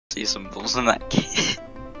Nazi symbols in that game.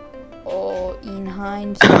 Oh, in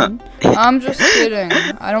hindsight. I'm just kidding.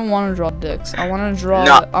 I don't want to draw dicks. I want to draw.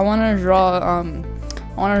 No. I want to draw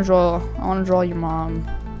your mom.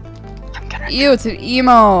 I'm gonna Ew, it's an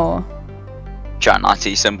emo. draw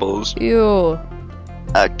Nazi symbols. Ew.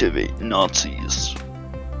 Activate Nazis.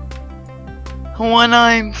 When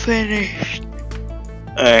I'm finished,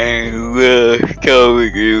 I will show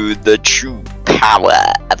you the true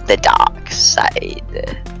power of the dark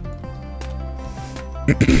side.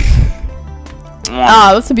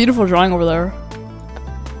 Ah, that's a beautiful drawing over there.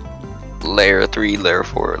 Layer 3, layer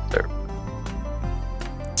 4, layer...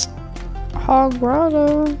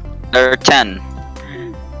 Hogrado. Layer 10.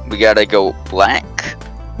 We gotta go black.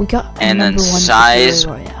 We got. And then number 1 size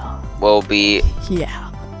Victory Royale. will be Yeah.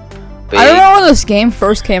 big. I don't know when this game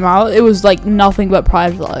first came out. It was like nothing but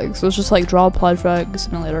pride flags. It was just like draw a pride flag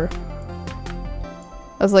simulator.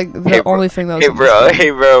 That's like the only thing that was.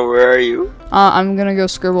 Hey bro, where are you? I'm gonna go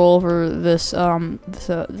scribble over this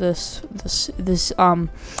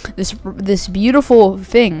this beautiful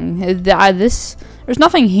thing. There's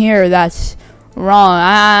nothing here that's wrong.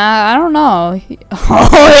 I don't know.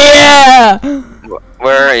 Oh yeah.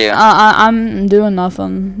 Where are you? I'm doing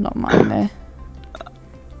nothing. Don't mind me.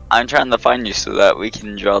 I'm trying to find you so that we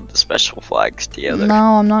can draw the special flags together.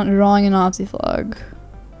 No, I'm not drawing a Nazi flag.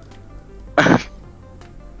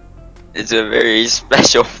 It's a very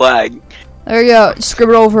special flag. There you go.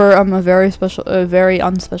 Scribble over a very special, very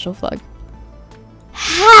unspecial flag.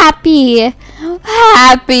 Happy.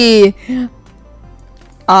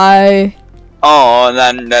 I. Oh, oh,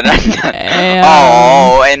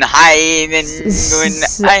 and hi, and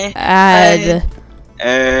Add.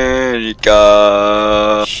 Erika.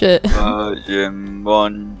 Shit. I'm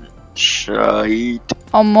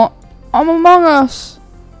Among Us.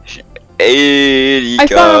 Erika. I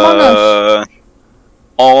found Among Us.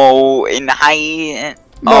 Oh, and hi.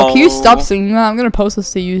 Bro, can you stop singing that? I'm gonna post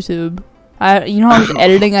this to YouTube. You know how much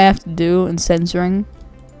editing I have to do and censoring?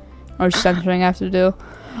 Or censoring I have to do?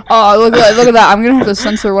 Oh, look at that. I'm gonna have to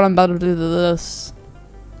censor what I'm about to do to this.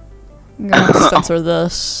 I'm gonna have to censor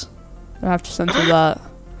this. I have to censor that.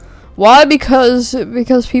 Why? Because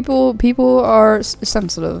people are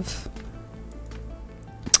sensitive.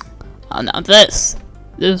 Oh, now this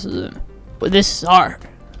is art.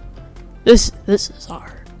 This is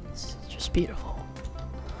art. This is just beautiful.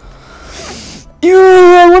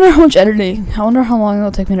 Yeah, I wonder how much editing. I wonder how long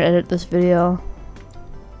it'll take me to edit this video.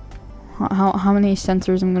 How many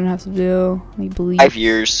censors I'm gonna have to do? Let me believe. 5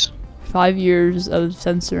 years. 5 years of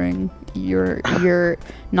censoring your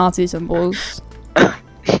Nazi symbols.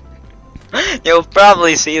 You'll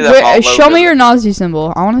probably see them. Wait, all show over me your Nazi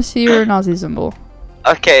symbol. I want to see your Nazi symbol.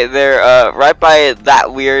 Okay, they're right by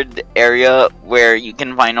that weird area where you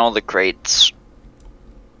can find all the crates.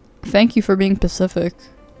 Thank you for being Pacific.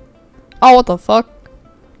 Oh, what the fuck?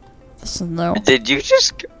 This is no. Did you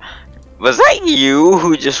just? Was that you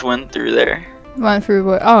who just went through there? Went through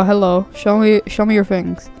what? Oh, hello. Show me your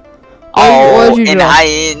things. Oh, what did you draw?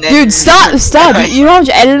 Dude, stop! You know how much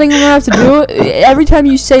editing I'm gonna have to do? Every time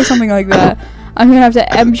you say something like that, I'm gonna have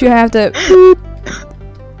to. Boop.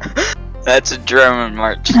 That's a German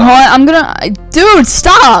march song. Hold on, I'm gonna. Dude,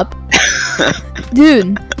 stop!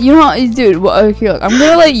 Dude, you know, dude. Okay, look, I'm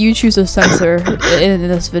gonna let you choose a censor in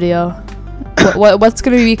this video. What's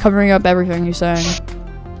gonna be covering up everything you're saying?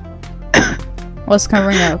 What's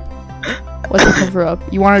covering up? What's the cover up?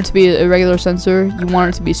 You want it to be a regular censor? You want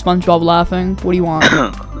it to be SpongeBob laughing? What do you want?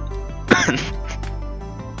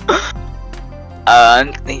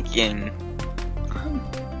 I'm thinking.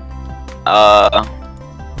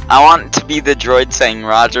 I want it to be the droid saying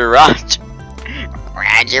Roger, Roger.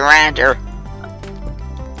 Roger, Roger.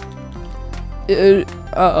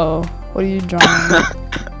 Uh-oh. What are you drawing?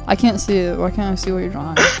 I can't see it. Why can't I see what you're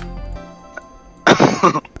drawing?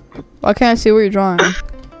 Why can't I see what you're drawing?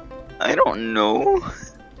 I don't know.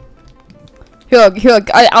 Here, look.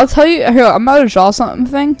 I'll tell you. Here, I'm about to draw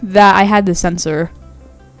something that I had to censor.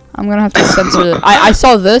 I'm gonna have to censor it. I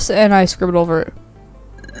saw this and I scribbled over it.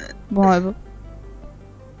 Well,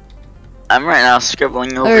 I'm right now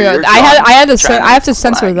scribbling over. there you your go. I have to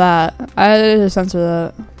censor flag. that. I had to censor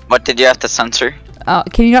that. What did you have to censor?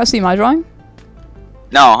 Can you not see my drawing?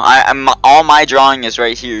 No, I'm all my drawing is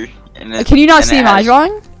right here. And Can you not see my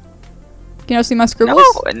drawing? Can you not see my scribbles?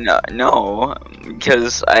 No,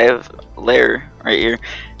 because I have a layer right here.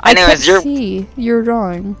 I can't Anyways, see your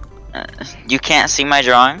drawing. You can't see my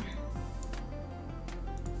drawing?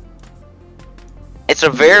 It's a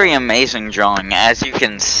very amazing drawing, as you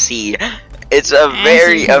can see. It's a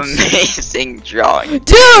very amazing drawing.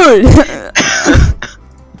 Dude!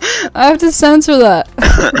 I have to censor that.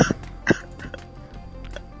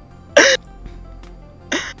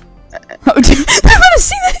 Oh, dude, I want to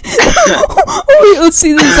see that. Oh, wait, let's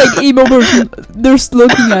see this like emo person. They're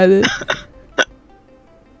looking at it.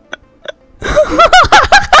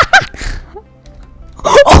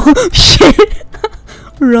 Oh shit!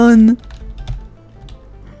 Run.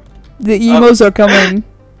 The emos are coming.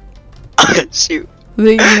 Shoot.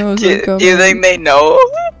 The emos are coming. Do you think they know?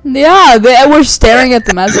 Yeah, we're staring at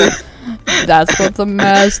the mask. That's what the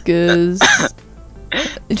mask is.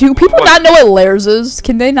 Do people not know what layers is?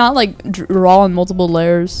 Can they not like draw in multiple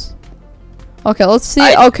layers? Okay, let's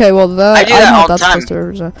see. Okay, well I do that all the time.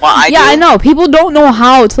 I know. People don't know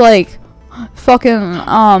how to like fucking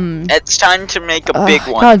It's time to make a big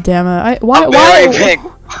one. God damn it! Why? Big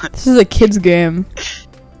This is a kid's game.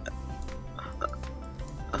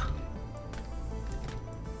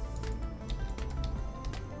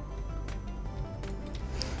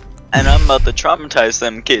 And I'm about to traumatize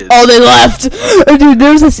them kids. Oh, they left! Dude,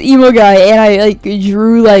 there's this emo guy, and I like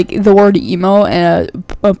drew like the word emo and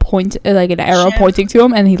a point, like an arrow pointing to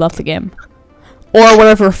him, and he left the game. Or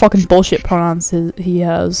whatever fucking bullshit pronouns he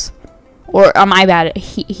has. Or my bad,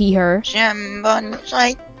 he her.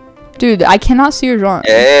 Dude, I cannot see your drawing. God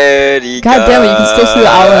damn it, you can still see the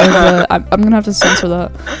outline. I'm gonna have to censor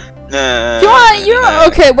that.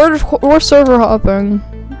 Okay, we're server hopping.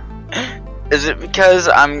 Is it because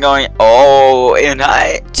I'm going? Oh, and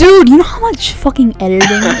Dude, you know how much fucking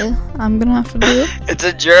editing I'm gonna have to do? It's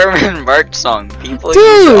a German March song. People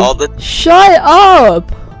Dude, use all the. Shut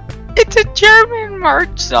up! It's a German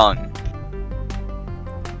March song.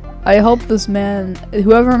 I hope this man,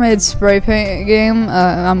 whoever made spray paint game,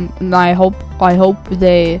 I hope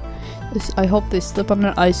they slip on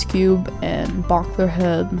an ice cube and bonk their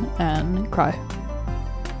head and cry.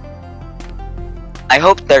 I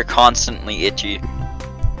hope they're constantly itchy.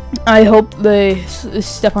 I hope they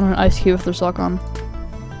step on an ice cube with their sock on.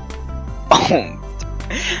 Oh.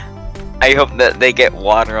 I hope that they get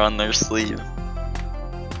water on their sleeve.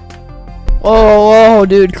 Whoa,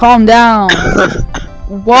 dude, calm down.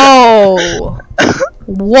 Whoa.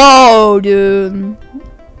 Whoa, dude.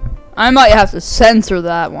 I might have to censor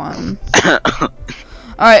that one.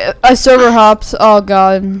 Alright, I server hops. Oh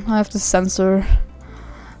god, I have to censor.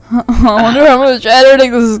 I wonder how much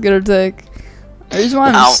editing this is gonna take. The reason why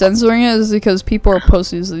I'm censoring it is because people are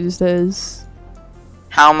pussies these days.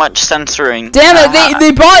 How much censoring? Damn it,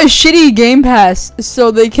 they bought a shitty Game Pass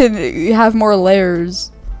so they can have more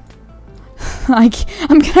layers. I'm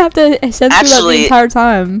gonna have to censor that the entire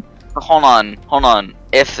time. Hold on.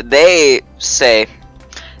 If they say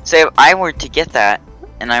if I were to get that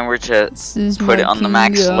and I were to put it on the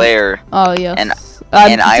max layer. Oh yeah.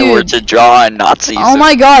 And I were to draw a Nazi. Oh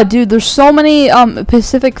my god, dude! There's so many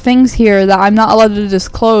specific things here that I'm not allowed to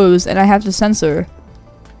disclose, and I have to censor.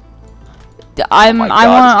 I'm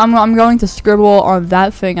going to scribble on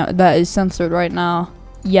that thing that is censored right now.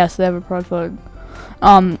 Yes, they have a prod plug.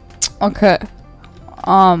 Okay.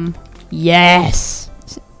 Yes.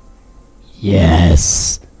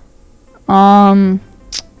 Yes. Yeah,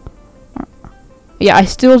 I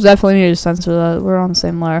still definitely need to censor that. We're on the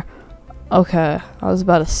same layer. Okay, I was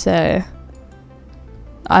about to say.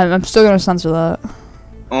 I'm still gonna censor that.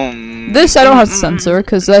 This I don't have to censor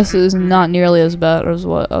because this is not nearly as bad as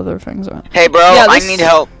what other things are. Hey, bro, yeah, I need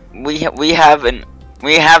help. We have an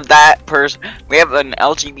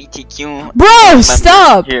LGBTQ. Bro,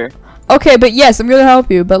 stop. Here. Okay, but yes, I'm gonna help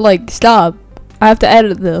you. But like, stop. I have to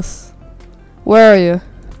edit this. Where are you?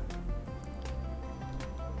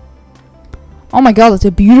 Oh my god, that's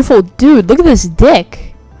a beautiful dude. Look at this dick.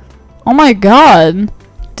 Oh my god.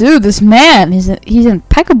 Dude, this man, he's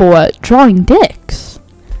impeccable at drawing dicks.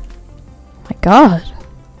 Oh my god.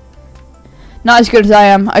 Not as good as I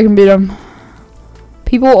am. I can beat him.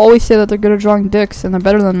 People always say that they're good at drawing dicks and they're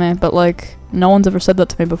better than me, but like, no one's ever said that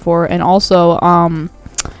to me before. And also, I'm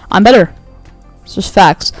better. It's just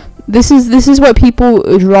facts. This is what people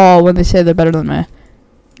draw when they say they're better than me.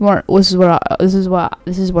 This is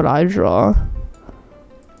what I draw.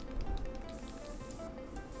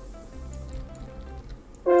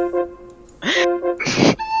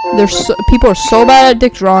 People are so bad at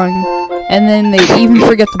dick drawing, and then they even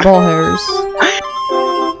forget the ball hairs.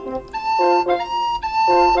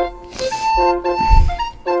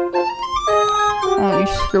 Oh, you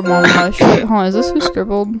scribbled on my shit. Huh, is this who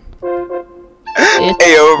scribbled?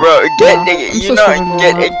 Hey, yo, bro, get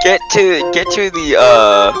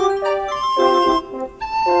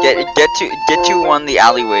to one of the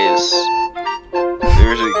alleyways.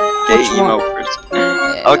 There's a gay emo person.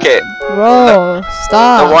 Yeah. Okay. Bro,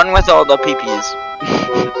 stop. The one with all the peepees.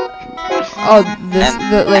 Oh, this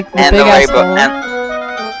the and big the ass rainbow, hallway. and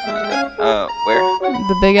where?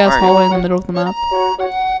 The big ass Where? hallway in the middle of the map.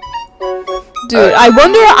 Dude, I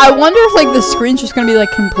wonder if like the screen's just gonna be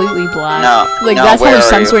like completely black. No, Like no, that's how where they're are you?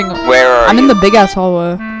 censoring. Where are I'm you? in the big ass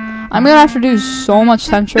hallway. I'm gonna have to do so much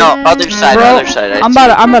censoring. No, other side, Bro, other side. I'm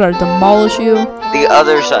about to demolish you. The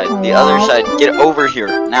other side, the other side. Get over here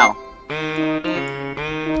now.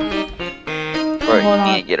 Bro, Hold you on.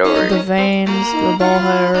 need to get over The here. veins, the ball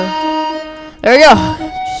hair. There we go.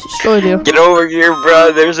 Just destroyed you. Get over here,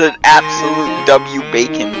 bro. There's an absolute W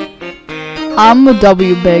bacon. I'm a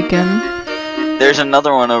W bacon. There's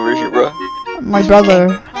another one over here, bro. My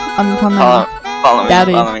brother. I'm coming. Follow me,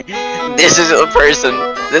 Daddy. follow me. This is the person.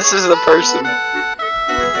 This is the person.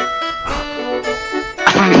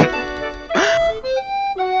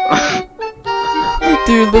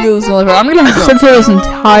 Dude, look at this motherfucker. I'm gonna censor this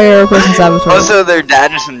entire person's avatar. Also, their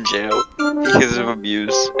dad is in jail because of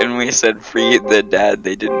abuse, and we said free the dad.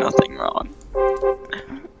 They did nothing wrong.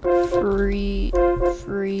 Free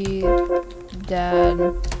dad.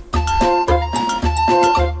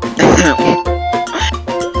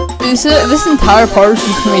 This entire part is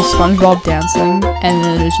just gonna be SpongeBob dancing, and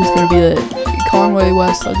then it's just gonna be the Conway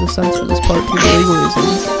West had to censor this part for legal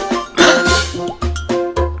reasons.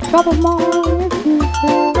 Drop 'em all if you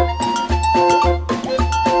feel.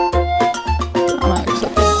 I'm not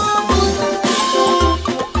accepting that.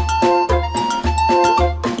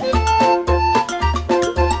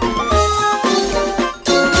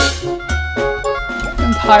 The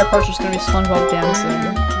entire part's just gonna be SpongeBob dancing.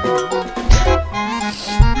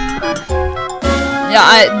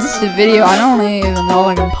 Yeah, this is a video. I don't even know if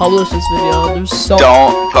I can publish this video. There's so.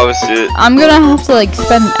 Don't post it. I'm gonna have to like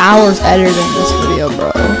spend hours editing this video,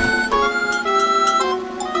 bro.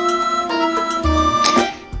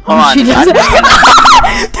 Hold on. She does it. Dude,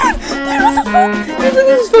 what the fuck? Look at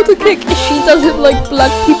this photo kick. She does it like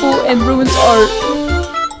black people and ruins art.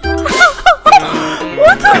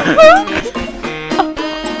 What the fuck?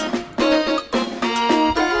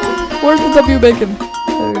 Where's the W bacon?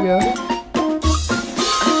 There we go.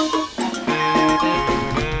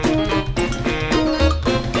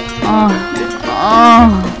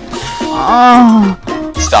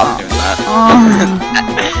 Stop doing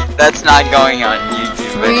that. That's not going on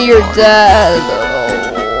YouTube. Free your anymore. dad.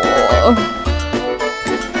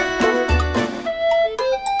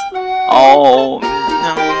 Oh no.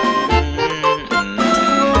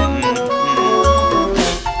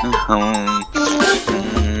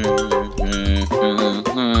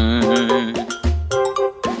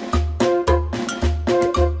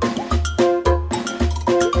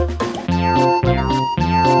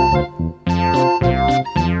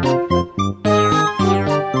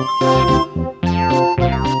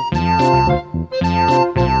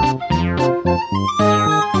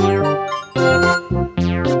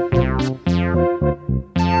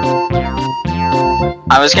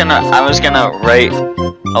 I was gonna write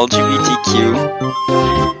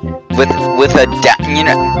LGBTQ with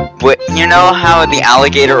a you know how the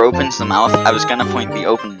alligator opens the mouth? I was gonna point the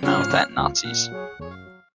open mouth at Nazis.